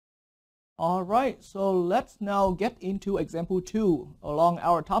All right, so let's now get into example 2 along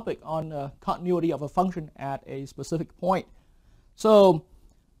our topic on continuity of a function at a specific point. So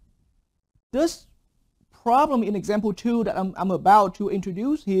this problem in example 2 that I'm about to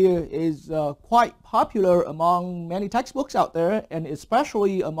introduce here is quite popular among many textbooks out there, and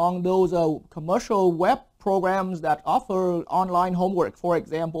especially among those commercial web programs that offer online homework. For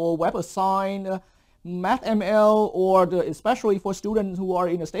example, WebAssign, MathML, or especially for students who are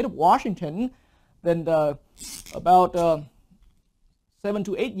in the state of Washington. Then about 7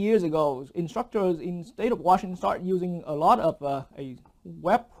 to 8 years ago, instructors in the state of Washington started using a lot of a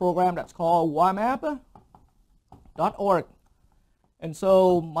web program that's called ymap.org. And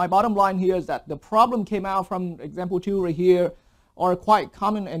so my bottom line here is that the problem came out from example 2 right here are quite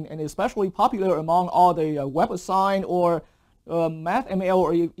common and especially popular among all the WebAssign or MathML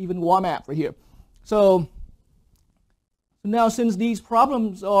or even ymap right here. So now since these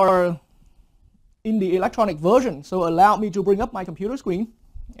problems are in the electronic version, so allow me to bring up my computer screen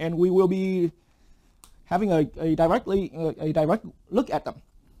and we will be having a direct look at them.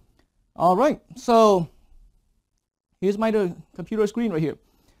 All right, so here's my computer screen right here.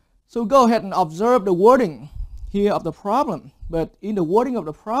 So go ahead and observe the wording here of the problem. But in the wording of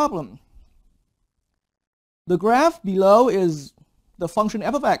the problem, the graph below is the function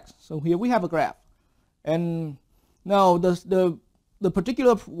f of x. So here we have a graph. And now the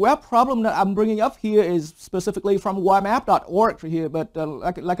particular web problem that I'm bringing up here is specifically from ymap.org here. But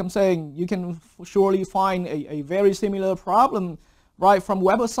like I'm saying, you can surely find a very similar problem right from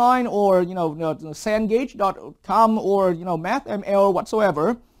WebAssign or Sandgage.com or MathML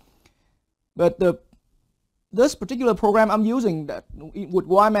whatsoever. But this particular program I'm using that with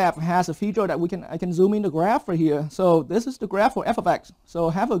ymap has a feature that I can zoom in the graph right here. So this is the graph for f of x. So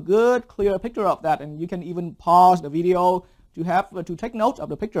have a good clear picture of that, and you can even pause the video to take notes of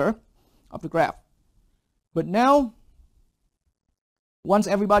the picture of the graph. But now, once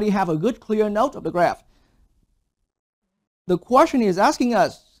everybody have a good clear note of the graph, the question is asking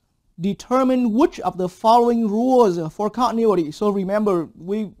us determine which of the following rules for continuity. So remember,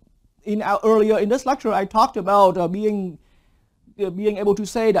 earlier in this lecture, I talked about being able to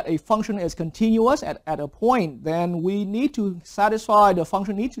say that a function is continuous at a point. Then we need to satisfy, the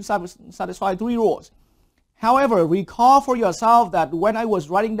function needs to satisfy 3 rules. However, recall for yourself that when I was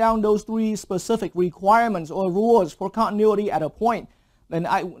writing down those 3 specific requirements or rules for continuity at a point, then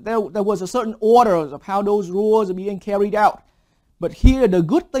there was a certain order of how those rules are being carried out. But here, the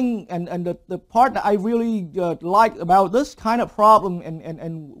good thing and the part that I really like about this kind of problem,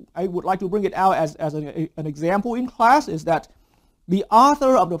 and I would like to bring it out as an example in class, is that the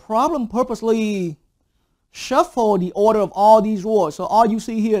author of the problem purposely shuffled the order of all these rules. So all you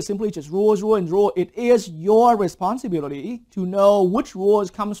see here is simply just rules, rule, and rule. It is your responsibility to know which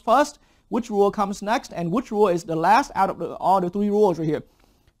rules comes first, which rule comes next, and which rule is the last out of all the 3 rules right here.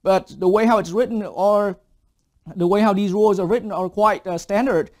 But the way how it's written, or the way how these rules are written, are quite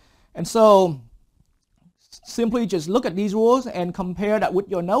standard. And so simply just look at these rules and compare that with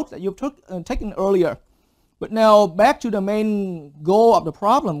your notes that you've taken earlier. But now back to the main goal of the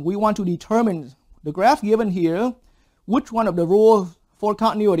problem. We want to determine the graph given here, which one of the rules for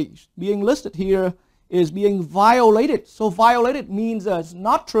continuity being listed here is being violated. So violated means it's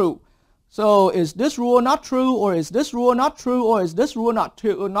not true. So is this rule not true, or is this rule not true, or is this rule not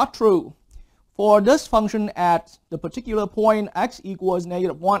true? For this function at the particular point x equals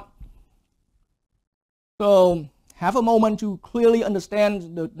 -1. So have a moment to clearly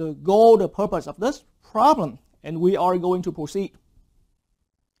understand the goal, the purpose of this problem, and we are going to proceed.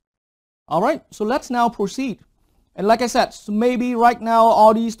 All right, so let's now proceed. And like I said, so maybe right now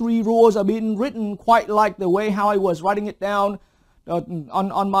all these 3 rules are being written quite like the way how I was writing it down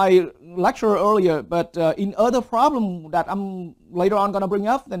on my lecture earlier, but in other problem that I'm later on going to bring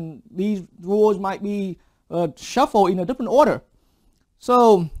up, then these rules might be shuffled in a different order.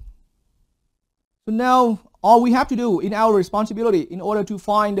 So now all we have to do in our responsibility in order to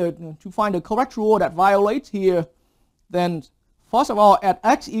find the correct rule that violates here, then first of all, at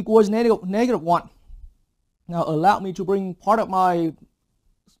x equals -1. Now allow me to bring part of my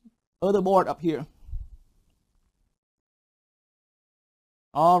other board up here.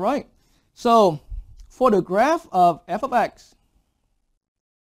 All right, so for the graph of f of x,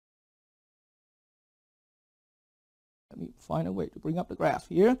 let me find a way to bring up the graph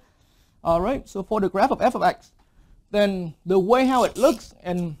here. All right, so for the graph of f of x, then the way how it looks,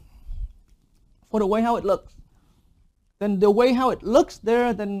 then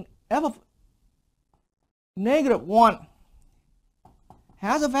f of -1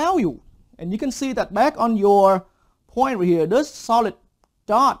 has a value. And you can see that back on your point right here, this solid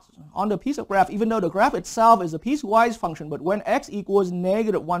dot on the piece of graph, even though the graph itself is a piecewise function, but when x equals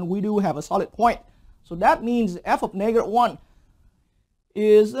 -1, we do have a solid point. So that means f of -1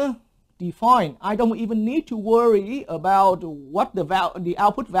 is defined. I don't even need to worry about what the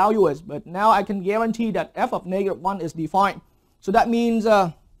output value is, but now I can guarantee that f of -1 is defined. So that means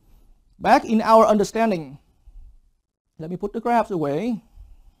back in our understanding, let me put the graphs away,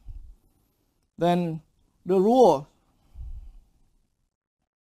 then the rule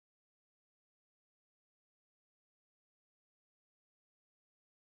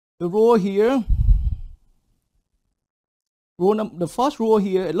here, the first rule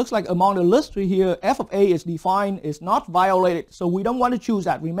here, it looks like among the list here, f of a is defined, is not violated. So we don't want to choose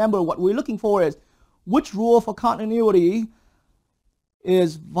that. Remember, what we're looking for is which rule for continuity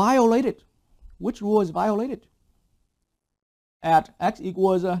is violated. Which rule is violated at x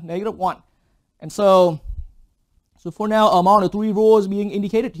equals -1. And so for now, among the three rules being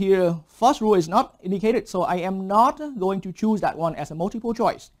indicated here, first rule is not indicated, so I am not going to choose that one as a multiple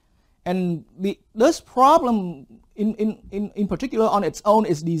choice. And this problem in particular on its own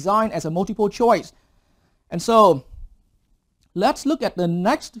is designed as a multiple choice. And so let's look at the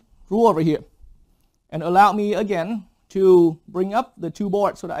next rule over here. And allow me again to bring up the two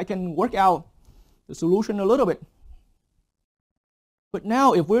boards so that I can work out the solution a little bit. But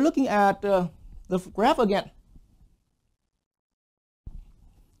now if we're looking at the graph again,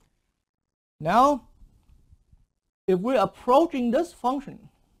 now if we're approaching this function,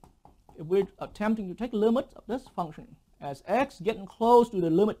 if we're attempting to take limits of this function as x getting close to the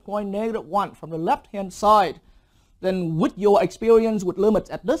limit point -1 from the left hand side, then with your experience with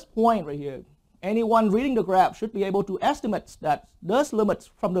limits at this point right here, anyone reading the graph should be able to estimate that this limits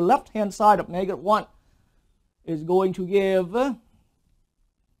from the left hand side of -1 is going to give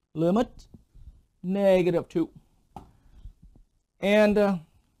limit -2. And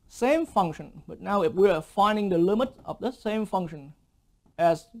same function, but now if we're finding the limit of this same function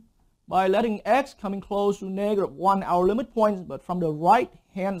as by letting x coming close to -1, our limit points, but from the right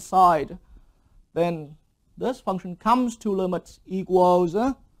hand side, then this function comes to limits equals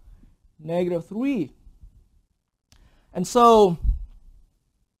 -3. And so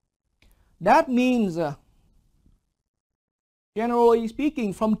that means generally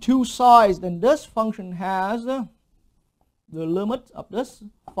speaking, from two sides, then this function has the limit of this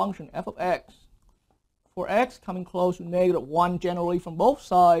function f of x for x coming close to -1 generally from both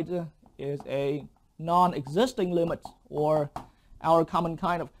sides is a non-existing limit, or our popular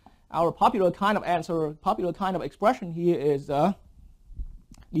kind of answer, popular kind of expression here is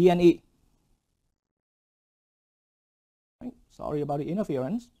DNE. Right? Sorry about the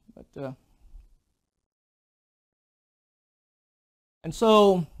interference, but and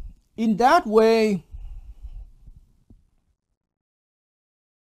so in that way,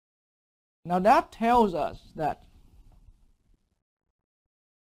 now that tells us that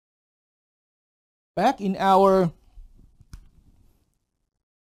back in our,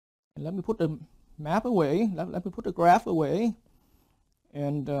 and let me put the map away, let me put the graph away,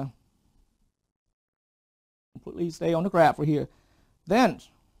 and completely stay on the graph right here. Then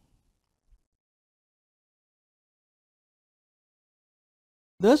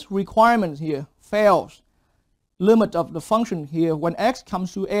this requirement here fails. Limit of the function here when x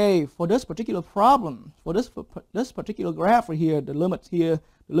comes to a for this particular problem, for this particular graph right here, the limits here,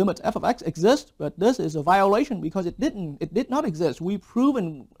 the limit f of x exists, but this is a violation because it did not exist. We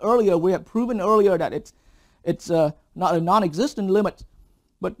had proven earlier that it's not a non-existent limit.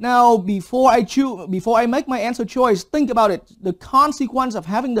 But now before I make my answer choice, think about it. The consequence of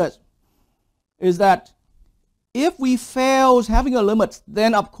having this is that if we fail having a limit,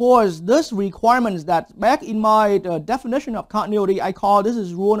 then of course this requirements that back in my definition of continuity, I call this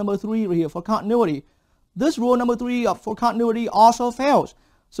is rule number 3 right here for continuity. This rule number 3 for continuity also fails.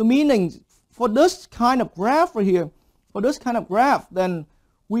 So meaning for this kind of graph right here, for this kind of graph, then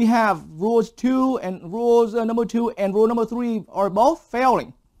we have rules 2 and rules number 2 and rule number 3 are both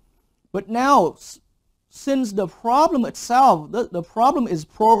failing. But now since the problem itself, the problem is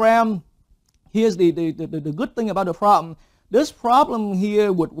programmed. Here's the good thing about the problem. This problem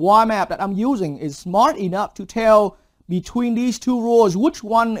here with YMAP that I'm using is smart enough to tell between these two rules which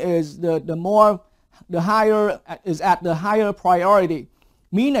one is the higher is at the higher priority.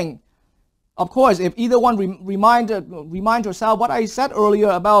 Meaning, of course, if either one remind yourself what I said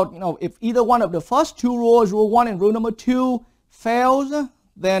earlier about, if either one of the first two rules, rule 1 and rule number 2, fails,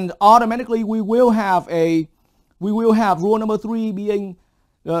 then automatically we will have rule number 3 being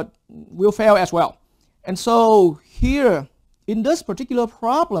will fail as well. And so here in this particular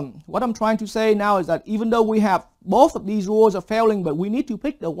problem, what I'm trying to say now is that even though we have both of these rules are failing, but we need to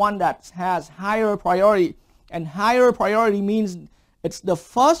pick the one that has higher priority. And higher priority means it's the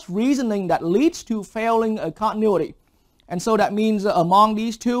first reasoning that leads to failing a continuity. And so that means among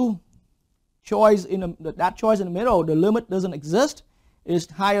these two, that choice in the middle, the limit doesn't exist, is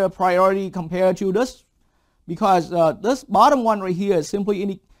higher priority compared to this, because this bottom one right here is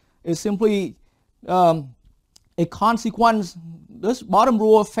simply a consequence. This bottom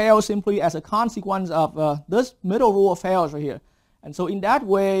rule fails simply as a consequence of this middle rule fails right here. And so in that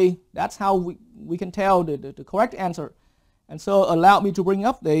way, that's how we can tell the correct answer. And so allow me to bring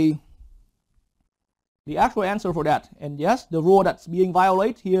up the actual answer for that. And yes, the rule that's being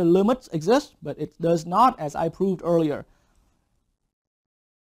violated here, limits exist, but it does not, as I proved earlier.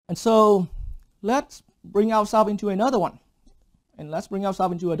 And so let's bring ourselves into another one. And let's bring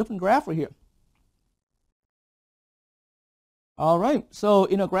ourselves into a different graph right here. All right, so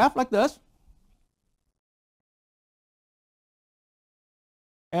in a graph like this,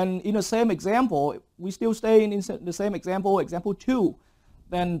 and in the same example, we still stay in the same example, example 2.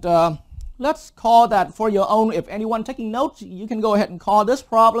 Then let's call that for your own. If anyone taking notes, you can go ahead and call this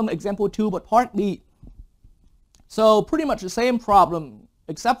problem example 2, but part B. So pretty much the same problem,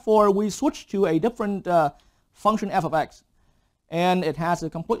 except for we switch to a different function f of x. And it has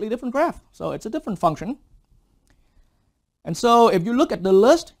a completely different graph. So it's a different function. And so if you look at the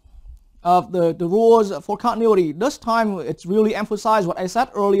list of the rules for continuity, this time it's really emphasized what I said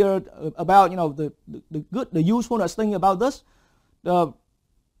earlier about, you know, the usefulness thing about this. The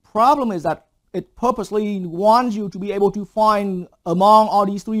problem is that it purposely wants you to be able to find among all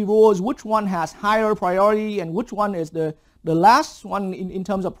these three rules which one has higher priority and which one is the last one in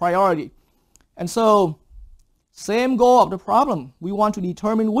terms of priority. And so same goal of the problem. We want to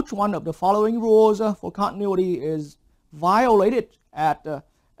determine which one of the following rules for continuity is violated at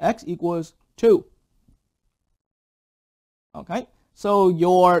x equals 2. Okay, so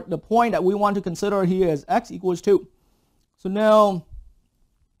the point that we want to consider here is x equals 2. So now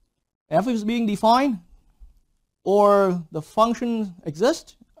f is being defined, or the function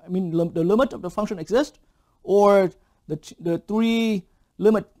exists. I mean the limit of the function exists, or the three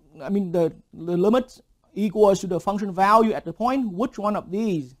limit. I mean the limit equals to the function value at the point. Which one of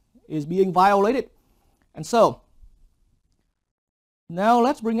these is being violated? And so now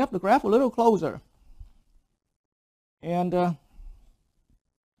let's bring up the graph a little closer. And I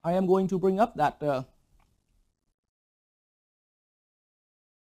am going to bring up that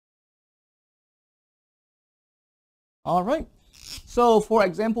all right. So for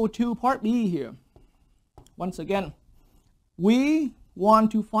example 2 part B here, once again, we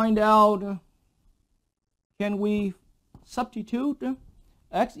want to find out, can we substitute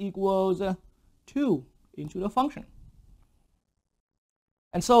x equals 2 into the function?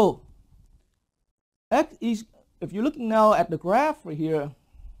 And so x is, if you're looking now at the graph right here,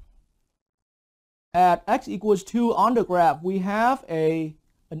 at x equals 2 on the graph, we have an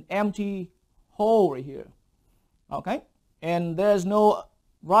empty hole right here. Okay, and there's no,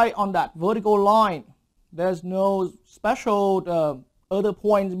 right on that vertical line, there's no special other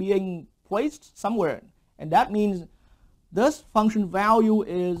points being placed somewhere, and that means this function value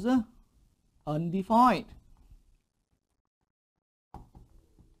is undefined.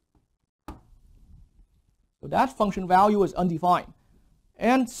 So that function value is undefined.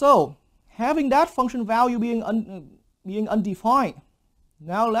 And so having that function value being undefined,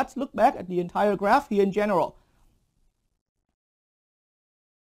 now let's look back at the entire graph here in general.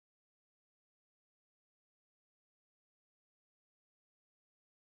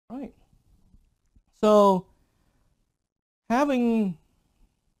 Right. So having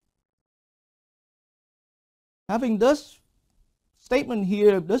this statement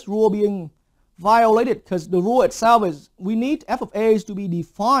here, this rule being violated, because the rule itself is we need f of a's to be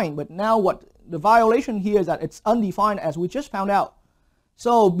defined, but now what the violation here is that it's undefined, as we just found out.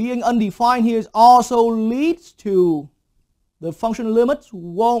 So being undefined here also leads to the function limits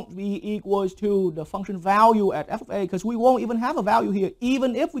won't be equals to the function value at f of a, because we won't even have a value here,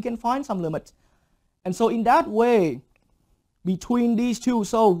 even if we can find some limits. And so in that way, between these two,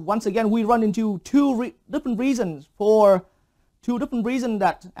 so once again we run into two different reasons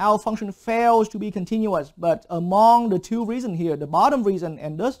that our function fails to be continuous. But among the two reasons here, the bottom reason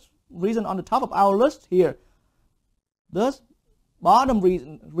and this reason on the top of our list here, this bottom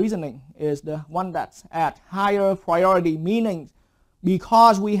reasoning is the one that's at higher priority, meaning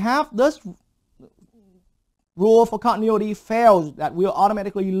because we have this rule for continuity fails, that will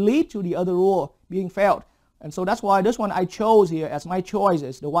automatically lead to the other rule being failed. And so that's why this one I chose here as my choice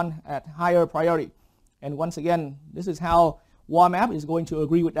is the one at higher priority. And once again, this is how YMAP is going to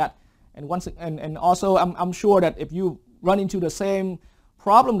agree with that. And also I'm sure that if you run into the same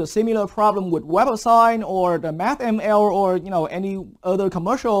problem, the similar problem with WebAssign or the MathML or any other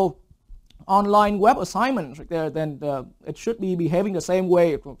commercial online web assignments right there, then it should be behaving the same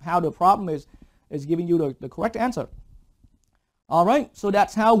way of how the problem is giving you the correct answer. All right, so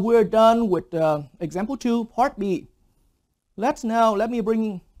that's how we're done with example 2, part B. Let me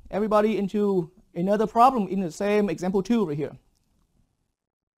bring everybody into another problem in the same example 2 right here.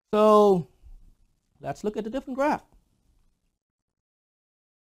 So let's look at the different graph.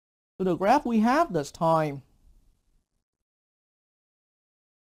 So the graph we have this time.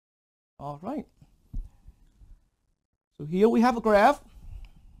 All right. So here we have a graph.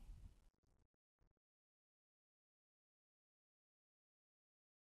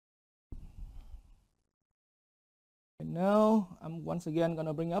 And now I'm once again going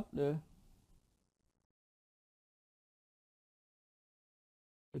to bring up the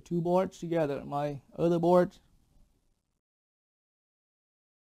two boards together, my other board.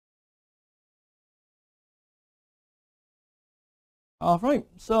 All right,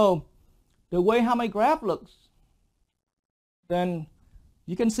 so the way how my graph looks, then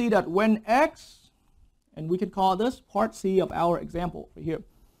you can see that when x, and we could call this part C of our example right here,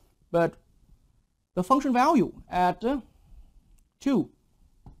 but the function value at 2.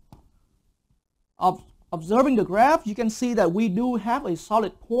 Observing the graph, you can see that we do have a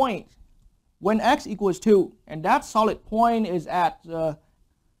solid point when x equals 2, and that solid point is at the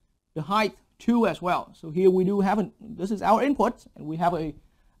height 2 as well. So here we do have this is our input, and we have a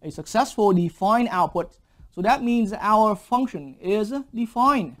successful defined output. So that means our function is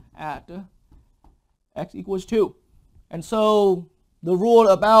defined at x equals 2. And so the rule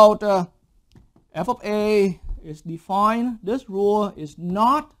about f of a is defined, this rule is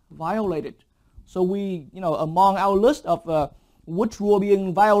not violated. So we, among our list of which rule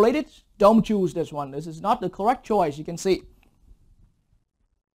being violated, don't choose this one. This is not the correct choice, you can see.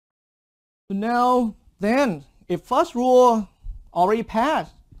 So now, then, if first rule already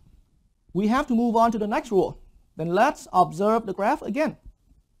passed, we have to move on to the next rule. Then let's observe the graph again.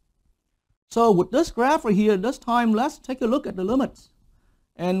 So with this graph right here, this time let's take a look at the limits.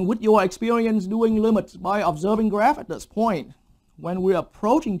 And with your experience doing limits by observing graph at this point, when we're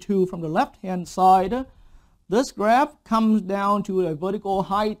approaching 2 from the left-hand side, this graph comes down to a vertical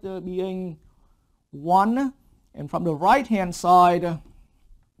height being 1, and from the right-hand side,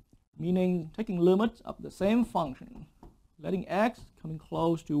 meaning taking limits of the same function, letting x coming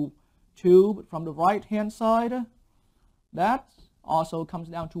close to 2, but from the right-hand side, that also comes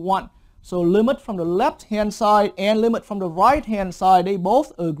down to 1. So limit from the left-hand side and limit from the right-hand side, they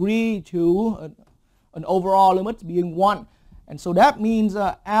both agree to an overall limit being 1. And so that means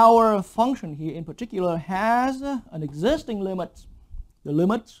our function here in particular has an existing limit. The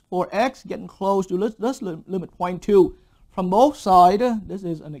limit for x getting close to this limit point 2. From both sides, this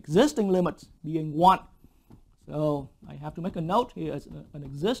is an existing limit being 1. So I have to make a note here as an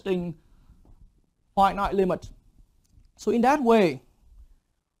existing finite limit. So in that way,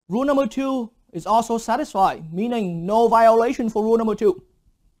 rule number 2 is also satisfied, meaning no violation for rule number 2.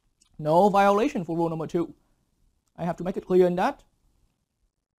 No violation for rule number 2. I have to make it clear in that.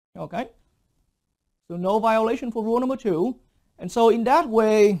 Okay. So no violation for rule number 2. And so in that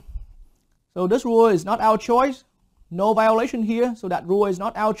way, so this rule is not our choice. No violation here, so that rule is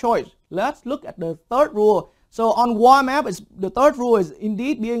not our choice. Let's look at the third rule. So on YMAP, the third rule is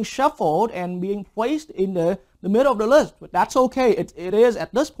indeed being shuffled and being placed in the middle of the list. But that's okay. It is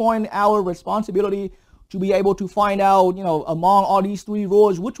at this point our responsibility to be able to find out, among all these 3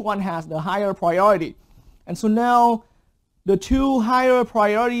 rules, which one has the higher priority. And so now the 2 higher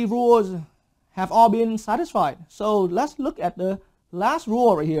priority rules have all been satisfied. So let's look at the last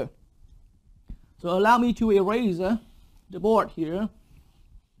rule right here. So allow me to erase the board here.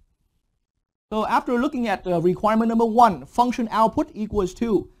 So after looking at requirement number 1, function output equals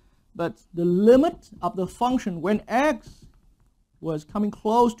 2. But the limit of the function when x was coming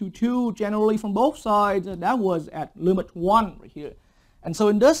close to 2, generally from both sides, that was at limit 1 right here. And so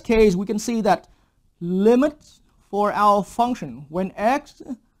in this case, we can see that limits for our function when x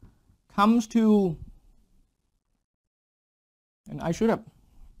comes to, and I should have,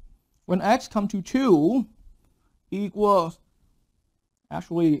 when x comes to 2 equals,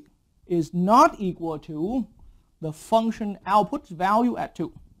 actually is not equal to the function output value at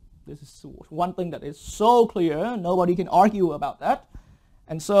 2. This is one thing that is so clear, nobody can argue about that.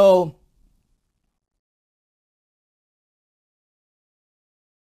 And so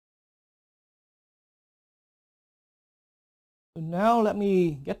now let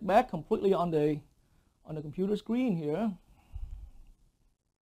me get back completely on the computer screen here.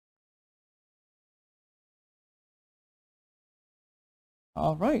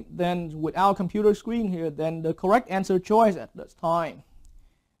 All right, then with our computer screen here, then the correct answer choice at this time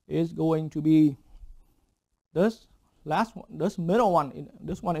is going to be this last one, this middle one,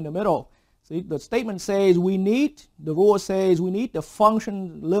 this one in the middle. See, the statement says the rule says we need the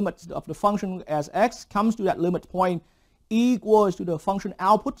function limits of the function as x comes to that limit point equals to the function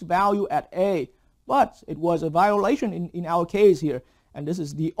output value at a. But it was a violation in our case here, and this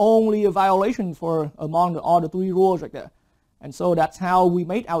is the only violation for among all the three rules right there. And so that's how we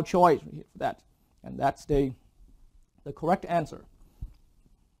made our choice for that, and that's the correct answer.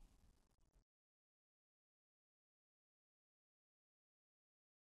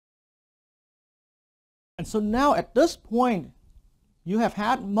 And so now at this point, you have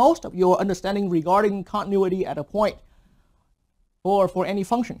had most of your understanding regarding continuity at a point for any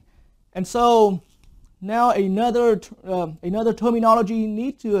function. And so now another terminology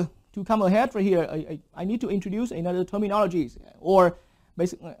needs to come ahead for here. I need to introduce another terminology, or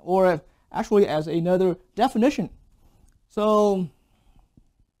basically, or actually as another definition. So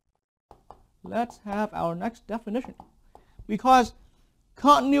let's have our next definition, because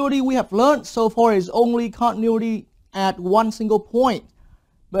continuity we have learned so far is only continuity at one single point.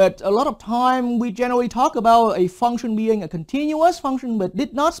 But a lot of time we generally talk about a function being a continuous function, but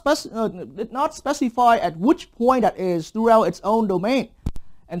did not specify at which point that is throughout its own domain.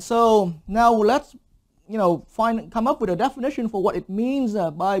 And so now let's come up with a definition for what it means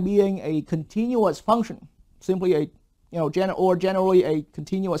by being a continuous function. Simply generally a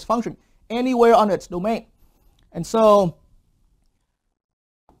continuous function anywhere on its domain. And so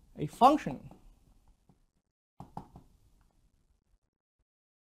a function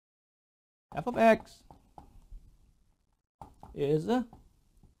f of x is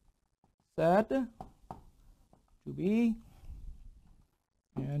said to be,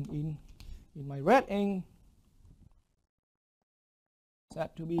 and in my red ink,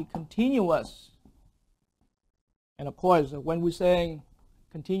 said to be continuous. And of course, when we're saying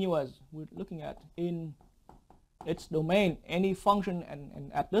continuous, we're looking at in its domain, any function,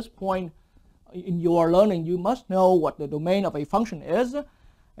 and at this point in your learning, you must know what the domain of a function is.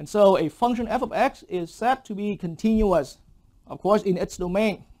 And so a function f of x is said to be continuous, of course, in its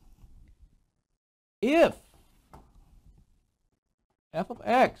domain, if f of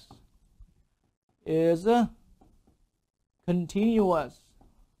x is continuous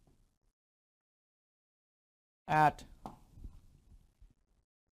at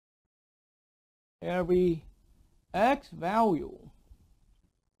every x value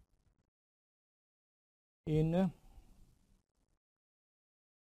in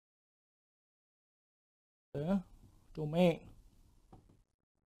the domain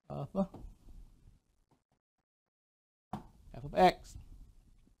of f of x.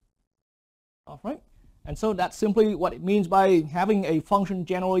 All right, and so that's simply what it means by having a function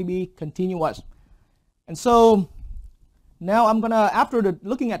generally be continuous. And so now I'm gonna, after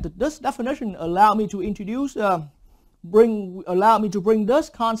looking at this definition, allow me to introduce, allow me to bring this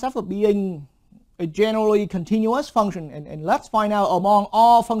concept of being a generally continuous function, and let's find out among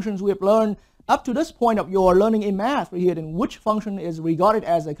all functions we have learned up to this point of your learning in math here, then which function is regarded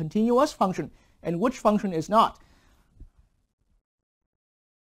as a continuous function and which function is not.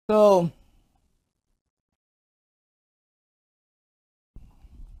 So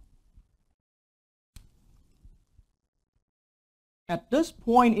at this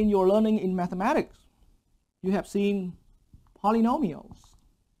point in your learning in mathematics, you have seen polynomials.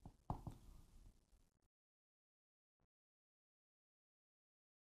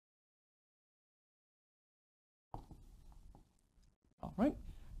 All right,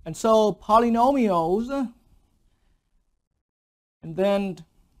 and so polynomials, and then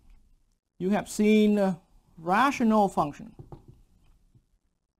you have seen rational function,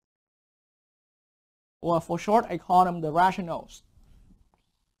 or for short I call them the rationals.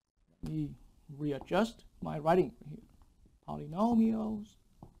 Let me readjust my writing here. Polynomials,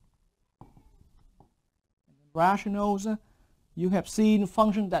 rationals. You have seen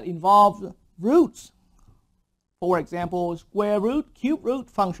functions that involve roots. For example, square root, cube root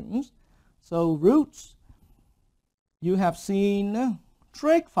functions. So roots. You have seen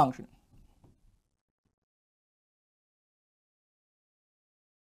trig function.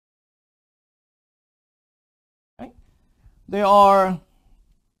 Okay. There are,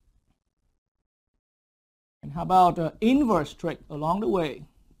 and how about inverse trig along the way?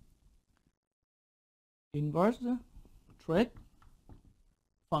 Inverse trig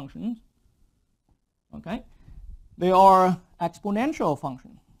functions. Okay. They are exponential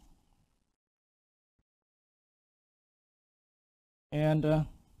functions. And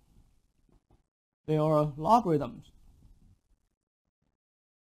they are logarithms.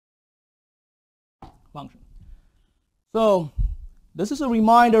 function. So this is a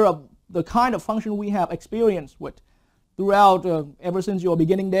reminder of the kind of function we have experienced with throughout ever since your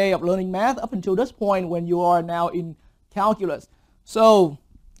beginning day of learning math up until this point when you are now in calculus. So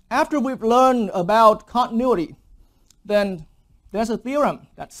after we've learned about continuity, then there's a theorem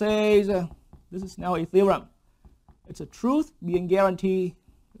that says, this is now a theorem. It's a truth being guaranteed.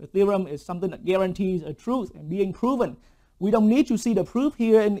 A theorem is something that guarantees a truth and being proven. We don't need to see the proof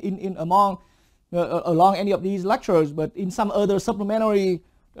here along any of these lectures, but in some other supplementary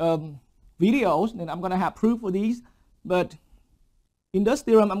videos, then I'm going to have proof for these. But in this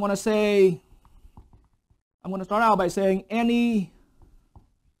theorem, I'm going to start out by saying any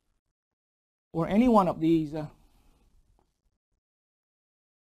one of these,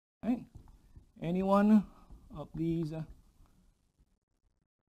 right? Any one of these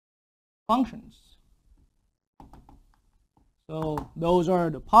functions. So those are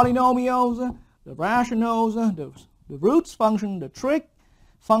the polynomials, the rationals, the roots function, the trig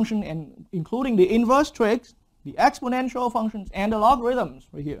function, and including the inverse trigs, the exponential functions, and the logarithms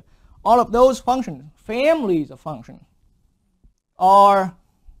right here. All of those functions, families of functions, are,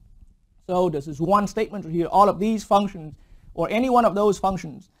 so this is one statement right here, all of these functions, or any one of those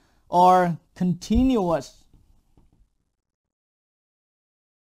functions, are continuous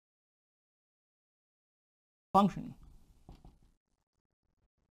function,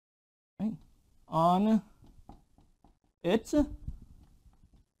 right, on its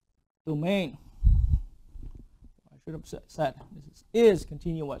domain. I should have said this is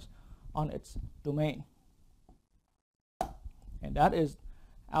continuous on its domain. And that is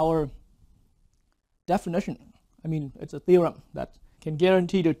our definition. I mean, it's a theorem that can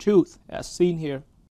guarantee the truth as seen here